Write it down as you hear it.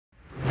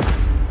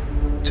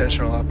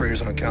Attention all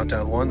operators on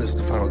countdown 1. This is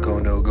the final go,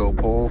 no-go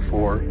poll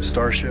for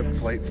Starship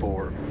Flight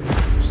 4.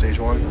 Stage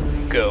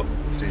 1. Go.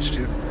 Stage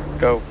 2.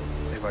 Go.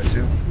 Standby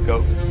 2.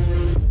 Go.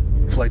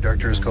 Flight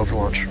directors, go for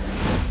launch.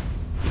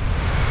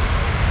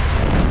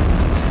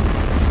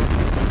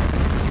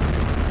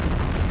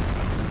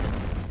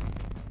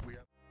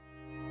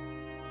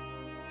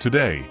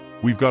 Today,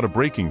 we've got a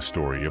breaking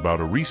story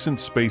about a recent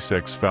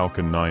SpaceX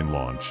Falcon 9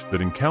 launch that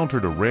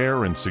encountered a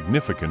rare and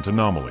significant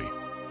anomaly.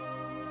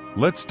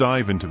 Let's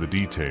dive into the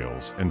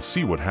details and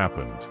see what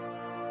happened.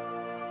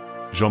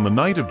 On the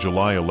night of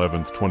July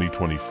 11,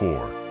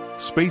 2024,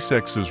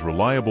 SpaceX's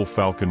reliable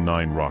Falcon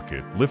 9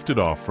 rocket lifted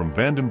off from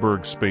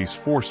Vandenberg Space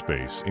Force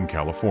Base in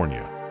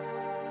California.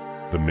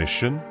 The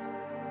mission?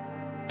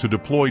 To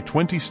deploy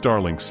 20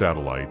 Starlink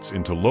satellites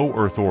into low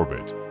Earth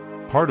orbit,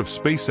 part of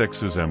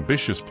SpaceX's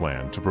ambitious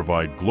plan to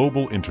provide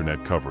global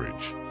internet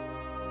coverage.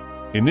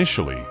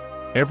 Initially,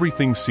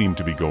 everything seemed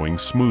to be going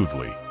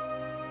smoothly.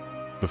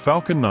 The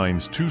Falcon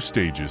 9's two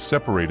stages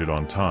separated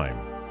on time,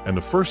 and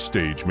the first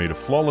stage made a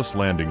flawless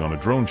landing on a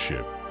drone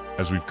ship,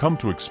 as we've come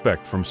to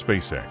expect from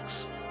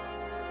SpaceX.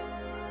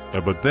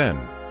 But then,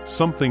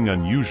 something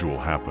unusual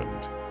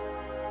happened.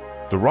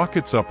 The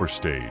rocket's upper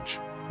stage,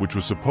 which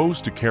was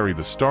supposed to carry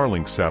the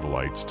Starlink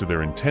satellites to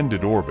their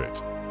intended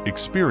orbit,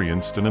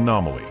 experienced an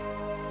anomaly.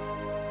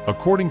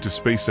 According to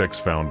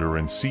SpaceX founder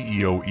and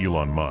CEO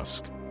Elon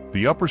Musk,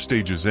 the upper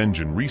stage's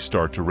engine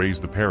restart to raise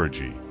the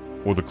perigee,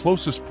 or the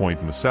closest point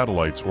in the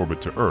satellite's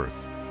orbit to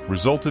Earth,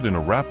 resulted in a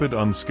rapid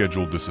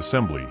unscheduled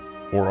disassembly,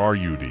 or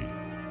RUD,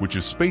 which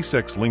is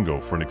SpaceX lingo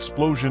for an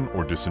explosion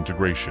or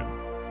disintegration.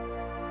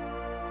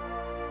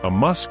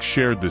 Musk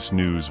shared this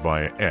news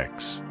via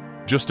X,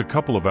 just a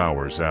couple of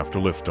hours after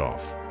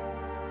liftoff.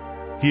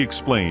 He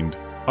explained,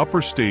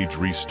 "Upper stage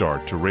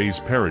restart to raise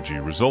perigee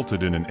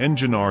resulted in an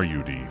engine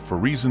RUD for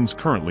reasons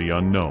currently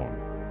unknown.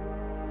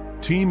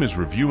 Team is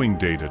reviewing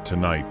data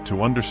tonight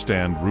to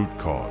understand root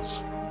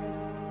cause.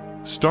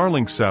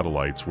 Starlink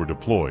satellites were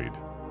deployed,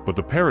 but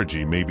the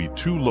perigee may be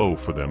too low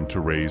for them to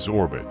raise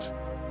orbit.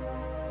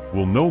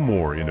 We'll know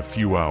more in a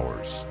few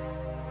hours."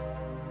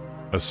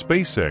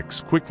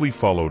 SpaceX quickly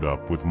followed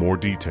up with more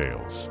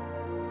details.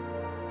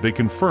 They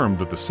confirmed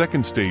that the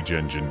second stage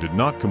engine did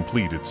not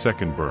complete its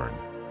second burn,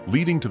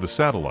 leading to the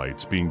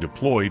satellites being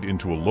deployed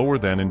into a lower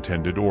than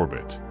intended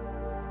orbit.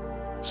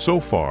 So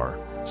far,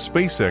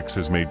 SpaceX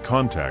has made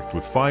contact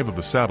with 5 of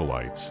the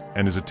satellites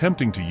and is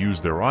attempting to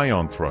use their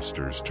ion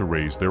thrusters to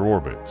raise their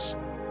orbits.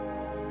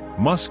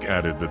 Musk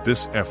added that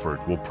this effort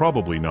will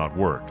probably not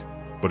work,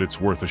 but it's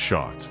worth a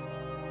shot.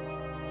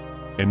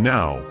 And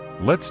now,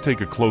 let's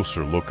take a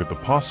closer look at the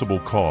possible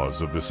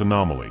cause of this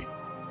anomaly.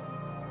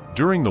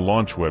 During the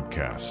launch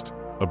webcast,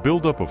 a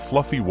buildup of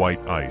fluffy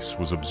white ice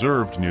was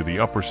observed near the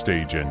upper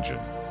stage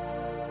engine.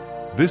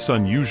 This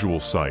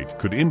unusual sight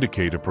could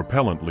indicate a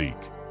propellant leak,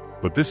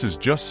 but this is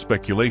just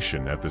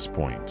speculation at this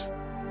point.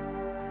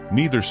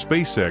 Neither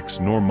SpaceX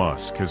nor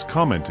Musk has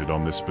commented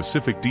on this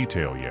specific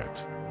detail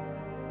yet.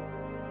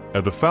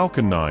 The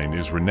Falcon 9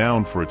 is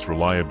renowned for its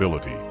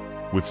reliability,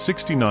 with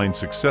 69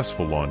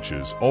 successful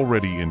launches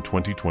already in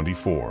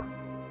 2024.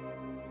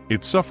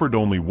 It suffered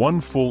only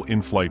one full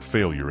in-flight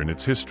failure in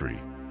its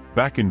history,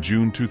 back in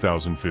June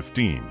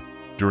 2015,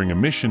 during a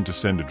mission to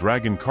send a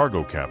Dragon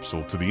cargo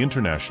capsule to the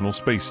International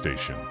Space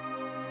Station.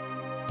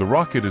 The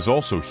rocket is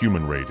also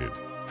human-rated,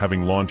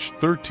 having launched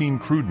 13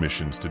 crewed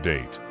missions to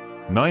date,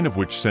 9 of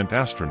which sent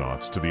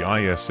astronauts to the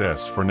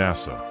ISS for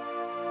NASA.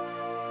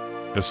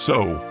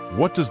 So,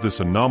 what does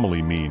this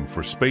anomaly mean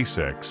for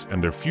SpaceX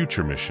and their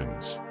future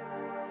missions?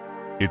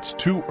 It's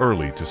too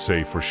early to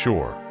say for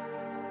sure.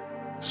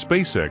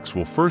 SpaceX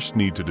will first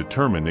need to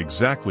determine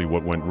exactly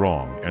what went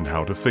wrong and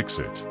how to fix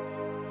it.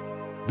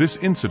 This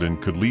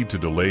incident could lead to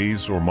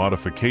delays or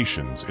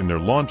modifications in their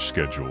launch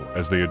schedule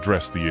as they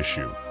address the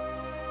issue.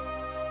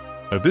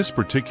 This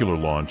particular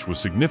launch was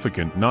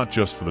significant not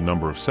just for the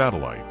number of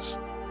satellites,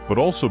 but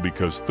also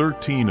because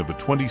 13 of the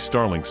 20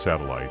 Starlink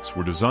satellites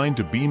were designed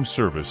to beam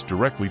service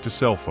directly to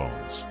cell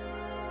phones.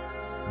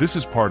 This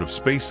is part of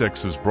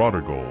SpaceX's broader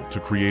goal to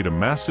create a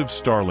massive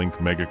Starlink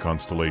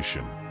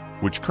mega-constellation,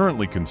 which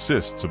currently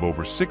consists of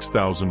over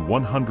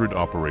 6,100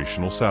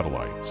 operational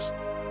satellites.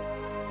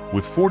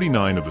 With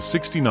 49 of the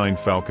 69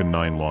 Falcon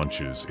 9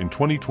 launches in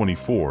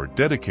 2024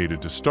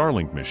 dedicated to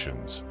Starlink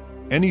missions,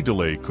 any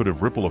delay could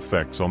have ripple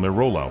effects on their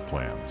rollout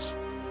plans.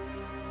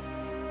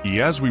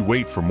 As we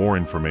wait for more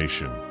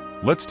information,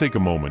 let's take a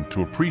moment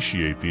to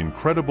appreciate the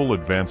incredible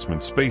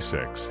advancement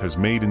SpaceX has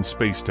made in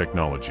space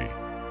technology.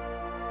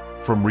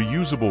 From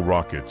reusable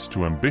rockets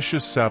to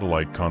ambitious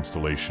satellite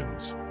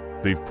constellations,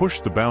 they've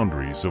pushed the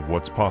boundaries of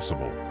what's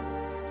possible.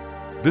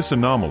 This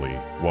anomaly,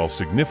 while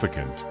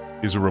significant,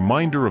 is a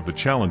reminder of the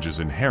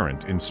challenges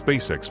inherent in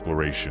space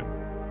exploration.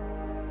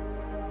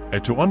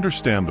 And to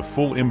understand the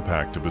full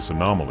impact of this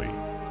anomaly,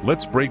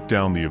 let's break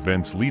down the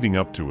events leading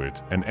up to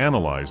it and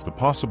analyze the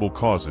possible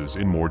causes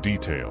in more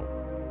detail.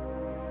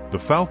 The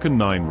Falcon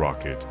 9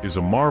 rocket is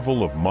a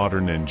marvel of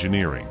modern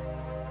engineering.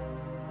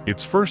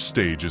 Its first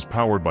stage is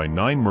powered by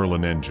 9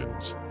 Merlin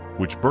engines,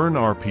 which burn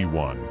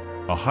RP-1,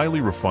 a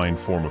highly refined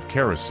form of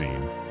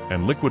kerosene,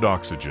 and liquid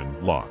oxygen,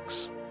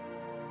 LOX.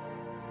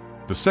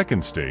 The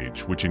second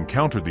stage, which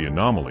encountered the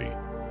anomaly,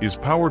 is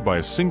powered by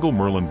a single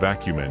Merlin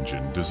vacuum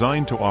engine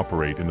designed to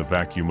operate in the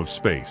vacuum of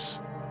space.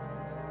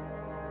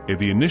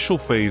 The initial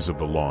phase of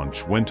the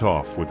launch went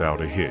off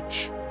without a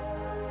hitch.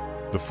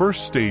 The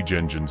first stage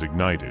engines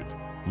ignited,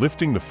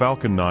 lifting the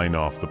Falcon 9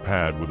 off the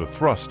pad with a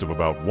thrust of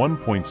about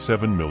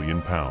 1.7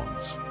 million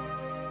pounds.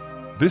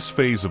 This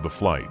phase of the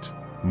flight,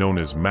 known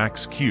as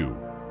Max Q,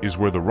 is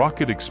where the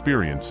rocket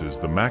experiences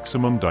the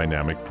maximum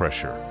dynamic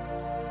pressure.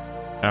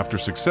 After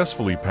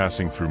successfully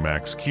passing through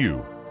Max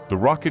Q, the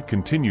rocket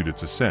continued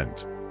its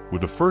ascent,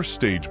 with the first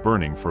stage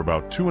burning for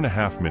about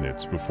 2.5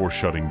 minutes before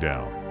shutting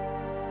down.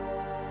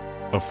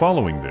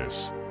 Following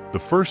this, the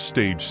first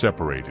stage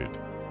separated,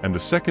 and the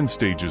second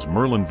stage's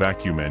Merlin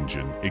vacuum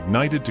engine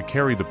ignited to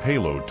carry the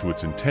payload to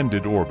its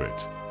intended orbit.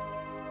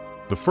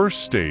 The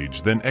first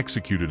stage then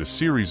executed a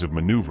series of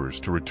maneuvers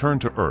to return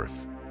to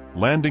Earth,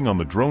 landing on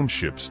the drone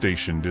ship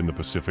stationed in the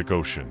Pacific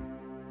Ocean.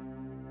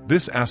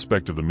 This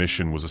aspect of the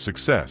mission was a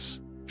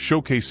success,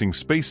 showcasing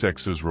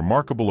SpaceX's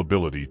remarkable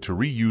ability to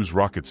reuse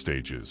rocket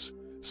stages,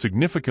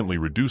 significantly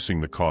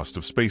reducing the cost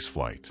of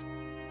spaceflight.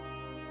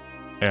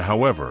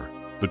 However,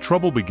 the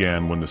trouble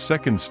began when the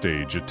second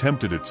stage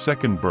attempted its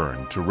second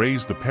burn to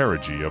raise the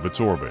perigee of its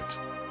orbit.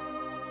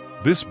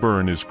 This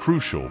burn is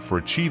crucial for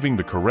achieving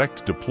the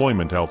correct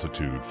deployment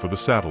altitude for the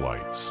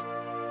satellites.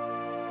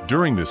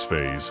 During this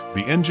phase,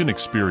 the engine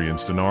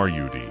experienced an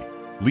RUD,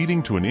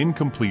 leading to an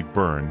incomplete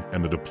burn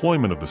and the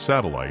deployment of the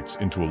satellites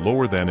into a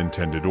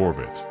lower-than-intended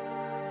orbit.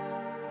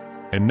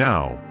 And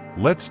now,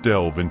 let's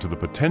delve into the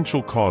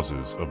potential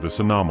causes of this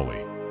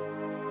anomaly.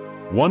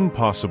 One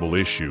possible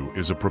issue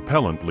is a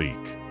propellant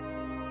leak.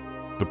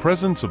 The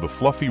presence of the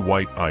fluffy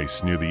white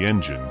ice near the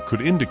engine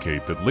could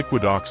indicate that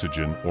liquid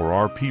oxygen, or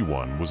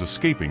RP1, was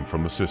escaping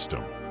from the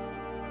system.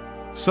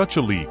 Such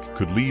a leak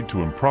could lead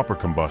to improper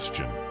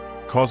combustion,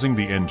 causing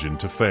the engine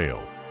to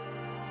fail.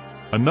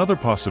 Another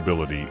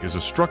possibility is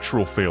a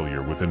structural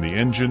failure within the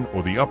engine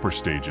or the upper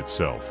stage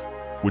itself,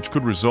 which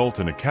could result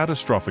in a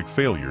catastrophic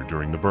failure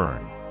during the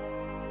burn.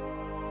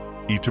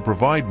 To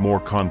provide more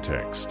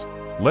context,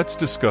 let's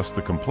discuss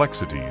the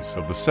complexities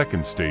of the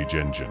second stage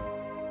engine.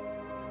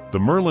 The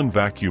Merlin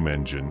vacuum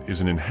engine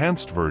is an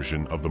enhanced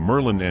version of the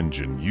Merlin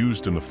engine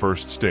used in the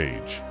first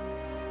stage.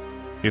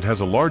 It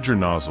has a larger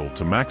nozzle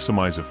to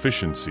maximize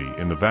efficiency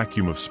in the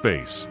vacuum of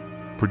space,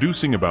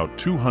 producing about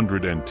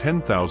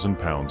 210,000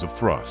 pounds of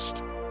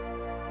thrust.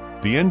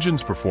 The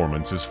engine's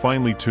performance is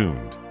finely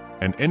tuned,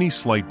 and any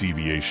slight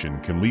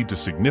deviation can lead to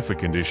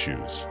significant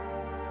issues.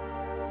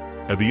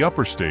 The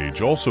upper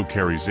stage also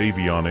carries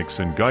avionics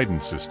and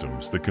guidance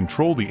systems that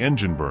control the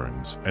engine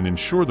burns and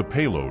ensure the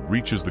payload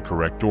reaches the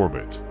correct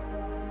orbit.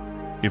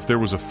 If there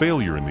was a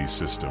failure in these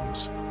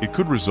systems, it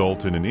could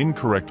result in an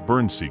incorrect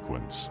burn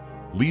sequence,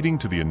 leading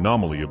to the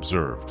anomaly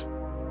observed.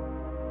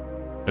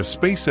 As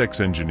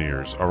SpaceX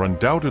engineers are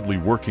undoubtedly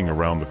working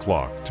around the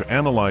clock to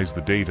analyze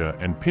the data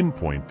and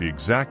pinpoint the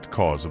exact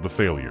cause of the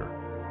failure.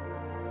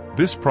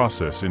 This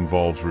process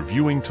involves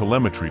reviewing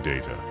telemetry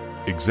data,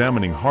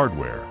 examining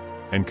hardware,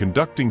 and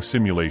conducting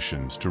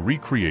simulations to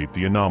recreate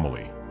the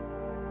anomaly.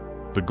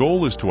 The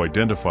goal is to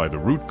identify the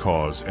root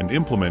cause and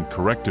implement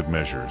corrective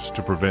measures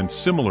to prevent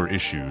similar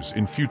issues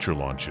in future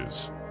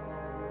launches.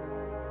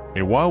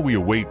 And while we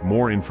await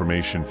more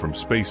information from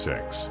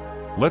SpaceX,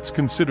 let's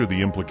consider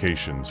the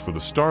implications for the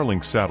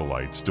Starlink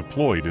satellites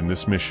deployed in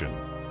this mission.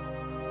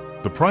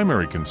 The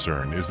primary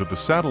concern is that the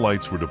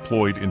satellites were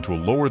deployed into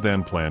a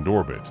lower-than-planned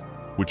orbit,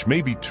 which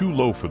may be too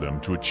low for them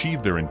to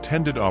achieve their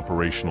intended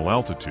operational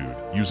altitude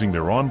using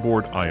their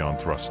onboard ion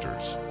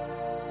thrusters.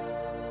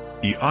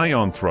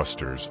 Ion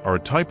thrusters are a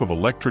type of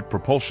electric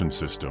propulsion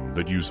system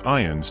that use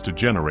ions to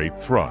generate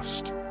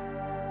thrust.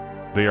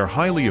 They are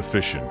highly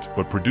efficient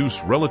but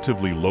produce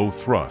relatively low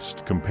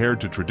thrust compared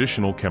to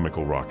traditional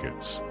chemical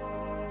rockets.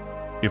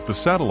 If the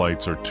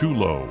satellites are too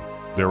low,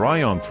 their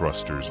ion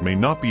thrusters may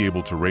not be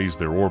able to raise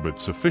their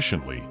orbits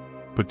sufficiently,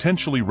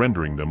 potentially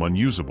rendering them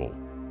unusable.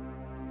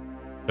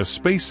 As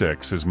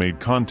SpaceX has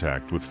made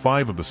contact with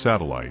 5 of the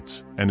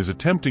satellites and is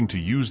attempting to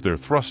use their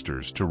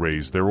thrusters to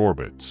raise their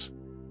orbits.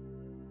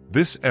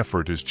 This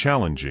effort is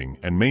challenging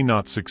and may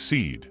not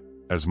succeed,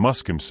 as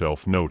Musk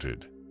himself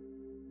noted.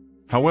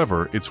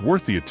 However, it's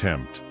worth the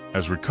attempt,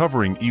 as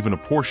recovering even a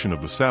portion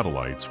of the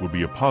satellites would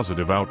be a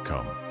positive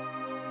outcome.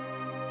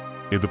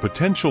 The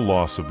potential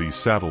loss of these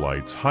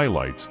satellites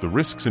highlights the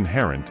risks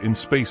inherent in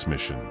space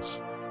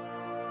missions.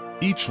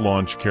 Each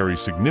launch carries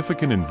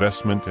significant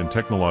investment and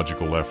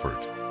technological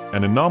effort,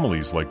 and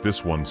anomalies like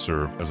this one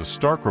serve as a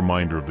stark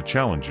reminder of the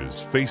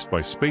challenges faced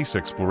by space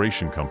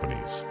exploration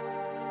companies.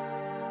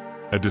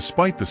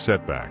 Despite the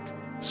setback,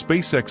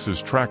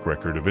 SpaceX's track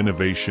record of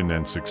innovation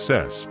and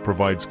success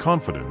provides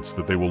confidence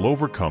that they will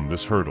overcome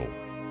this hurdle.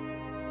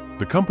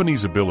 The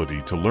company's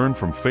ability to learn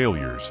from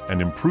failures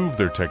and improve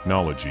their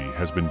technology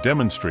has been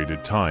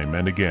demonstrated time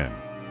and again.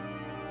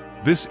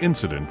 This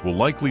incident will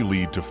likely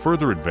lead to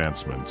further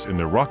advancements in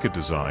their rocket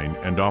design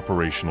and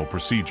operational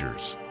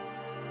procedures.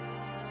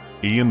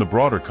 In the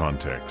broader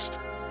context,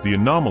 the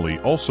anomaly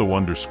also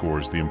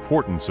underscores the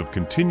importance of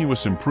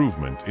continuous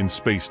improvement in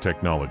space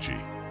technology.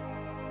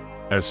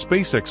 As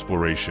space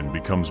exploration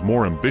becomes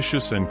more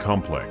ambitious and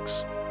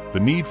complex, the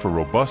need for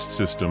robust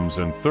systems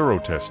and thorough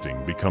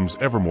testing becomes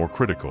ever more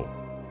critical.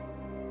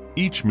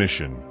 Each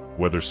mission,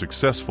 whether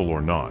successful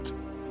or not,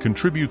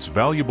 contributes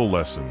valuable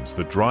lessons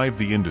that drive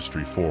the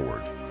industry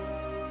forward.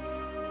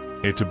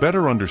 To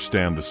better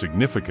understand the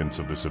significance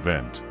of this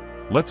event,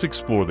 let's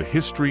explore the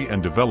history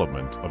and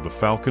development of the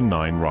Falcon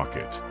 9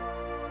 rocket.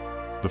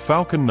 The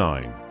Falcon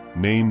 9,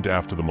 named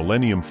after the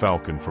Millennium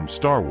Falcon from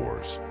Star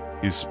Wars,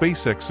 is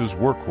SpaceX's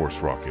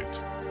workhorse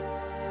rocket.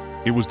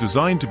 It was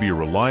designed to be a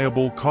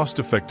reliable,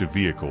 cost-effective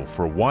vehicle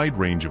for a wide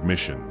range of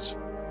missions,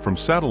 from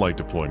satellite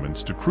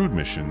deployments to crewed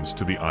missions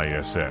to the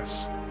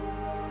ISS.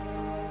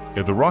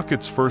 The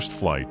rocket's first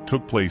flight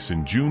took place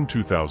in June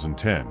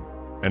 2010,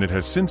 and it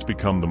has since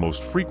become the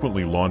most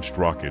frequently launched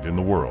rocket in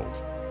the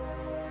world.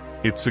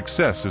 Its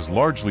success is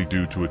largely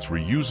due to its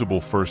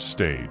reusable first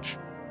stage,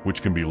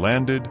 which can be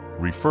landed,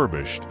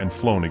 refurbished, and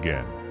flown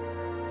again.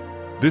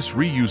 This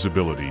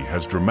reusability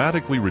has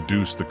dramatically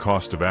reduced the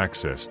cost of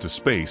access to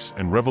space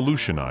and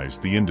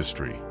revolutionized the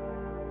industry.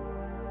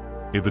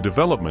 The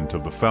development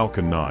of the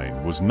Falcon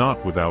 9 was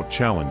not without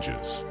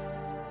challenges.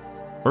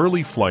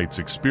 Early flights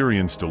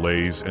experienced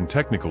delays and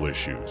technical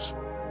issues,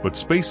 but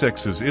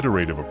SpaceX's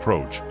iterative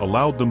approach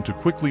allowed them to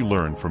quickly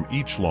learn from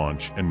each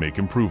launch and make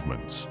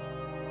improvements.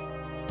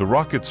 The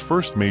rocket's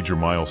first major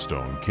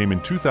milestone came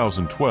in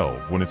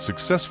 2012 when it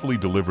successfully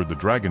delivered the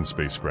Dragon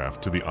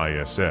spacecraft to the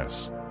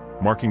ISS,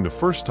 marking the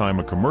first time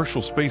a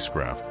commercial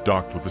spacecraft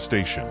docked with the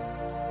station.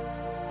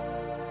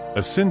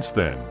 Since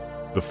then,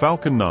 the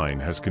Falcon 9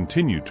 has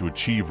continued to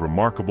achieve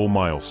remarkable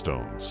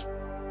milestones.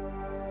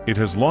 It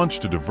has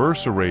launched a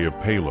diverse array of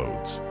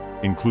payloads,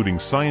 including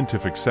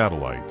scientific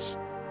satellites,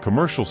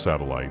 commercial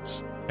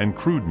satellites, and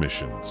crewed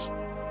missions.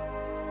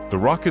 The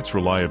rocket's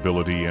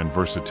reliability and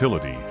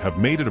versatility have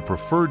made it a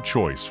preferred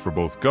choice for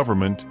both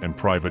government and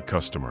private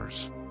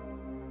customers.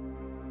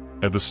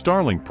 The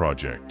Starlink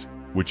project,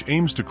 which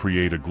aims to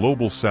create a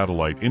global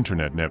satellite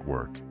internet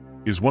network,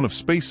 is one of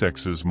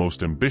SpaceX's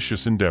most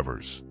ambitious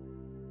endeavors.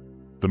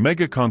 The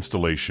mega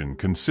constellation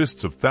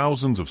consists of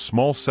thousands of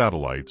small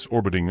satellites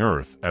orbiting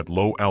Earth at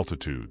low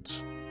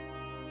altitudes.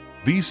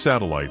 These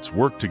satellites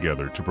work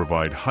together to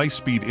provide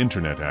high-speed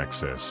internet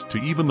access to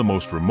even the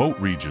most remote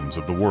regions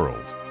of the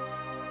world.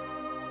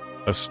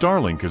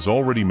 Starlink has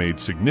already made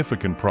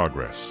significant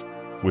progress,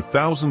 with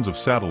thousands of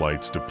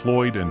satellites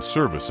deployed and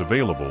service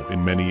available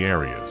in many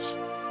areas.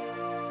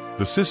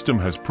 The system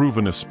has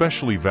proven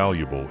especially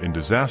valuable in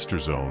disaster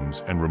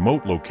zones and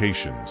remote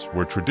locations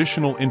where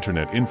traditional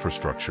internet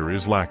infrastructure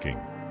is lacking.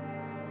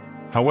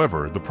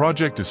 However, the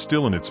project is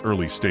still in its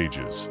early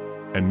stages,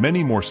 and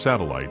many more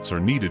satellites are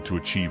needed to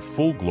achieve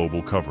full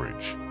global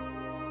coverage.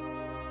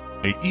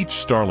 Each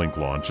Starlink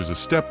launch is a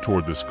step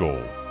toward this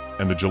goal,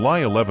 and the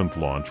July 11th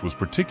launch was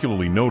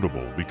particularly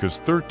notable because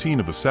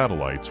 13 of the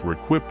satellites were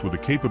equipped with the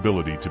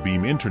capability to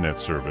beam internet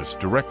service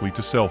directly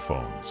to cell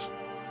phones.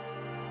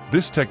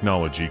 This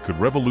technology could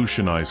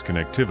revolutionize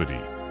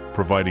connectivity,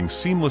 providing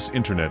seamless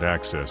internet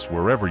access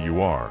wherever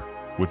you are,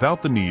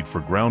 without the need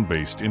for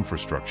ground-based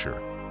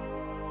infrastructure.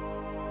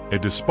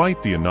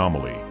 Despite the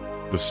anomaly,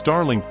 the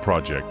Starlink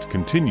project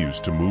continues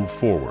to move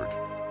forward.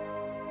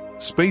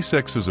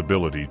 SpaceX's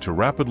ability to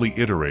rapidly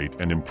iterate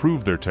and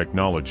improve their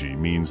technology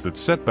means that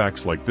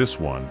setbacks like this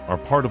one are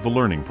part of the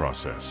learning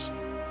process.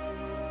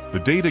 The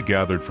data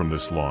gathered from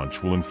this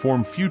launch will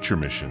inform future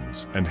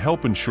missions and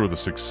help ensure the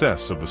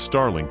success of the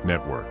Starlink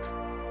network.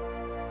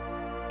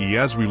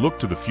 As we look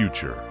to the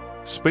future,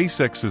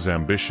 SpaceX's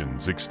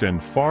ambitions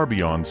extend far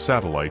beyond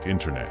satellite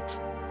internet.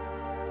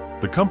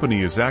 The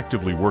company is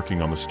actively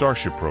working on the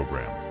Starship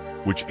program,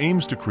 which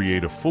aims to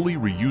create a fully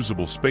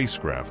reusable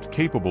spacecraft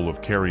capable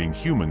of carrying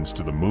humans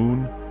to the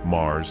Moon,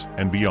 Mars,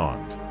 and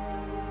beyond.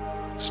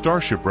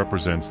 Starship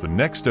represents the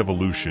next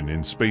evolution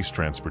in space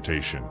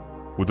transportation,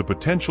 with the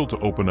potential to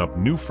open up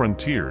new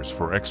frontiers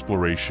for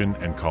exploration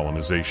and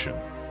colonization.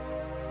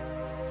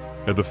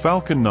 The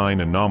Falcon 9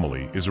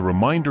 anomaly is a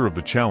reminder of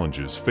the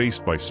challenges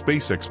faced by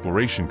space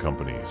exploration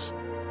companies,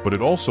 but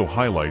it also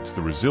highlights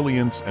the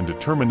resilience and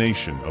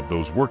determination of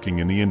those working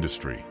in the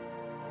industry.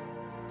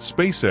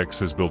 SpaceX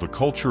has built a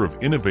culture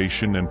of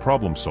innovation and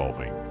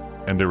problem-solving,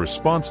 and their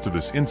response to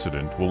this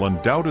incident will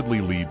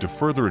undoubtedly lead to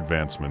further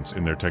advancements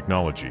in their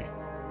technology.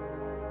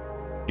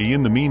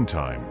 In the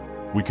meantime,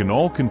 we can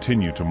all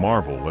continue to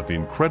marvel at the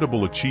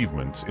incredible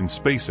achievements in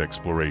space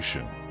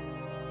exploration.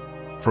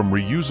 From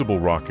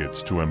reusable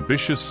rockets to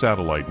ambitious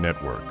satellite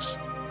networks,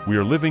 we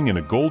are living in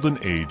a golden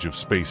age of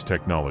space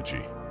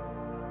technology.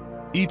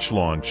 Each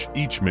launch,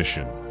 each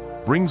mission,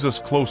 brings us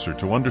closer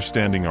to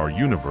understanding our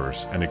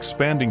universe and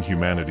expanding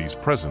humanity's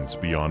presence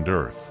beyond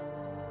Earth.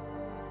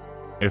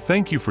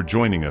 Thank you for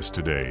joining us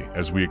today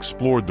as we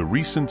explored the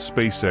recent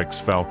SpaceX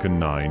Falcon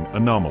 9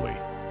 anomaly.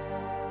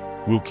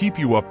 We'll keep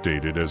you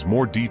updated as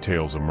more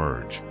details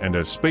emerge and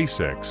as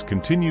SpaceX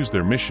continues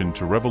their mission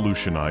to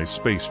revolutionize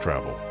space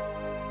travel.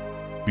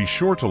 Be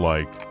sure to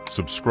like,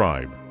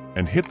 subscribe,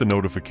 and hit the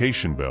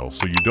notification bell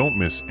so you don't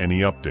miss any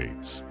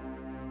updates.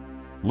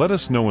 Let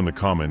us know in the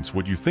comments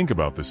what you think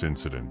about this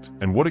incident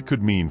and what it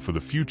could mean for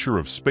the future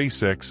of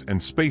SpaceX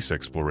and space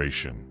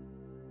exploration.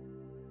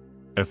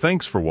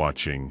 Thanks for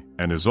watching,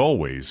 and as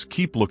always,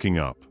 keep looking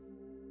up.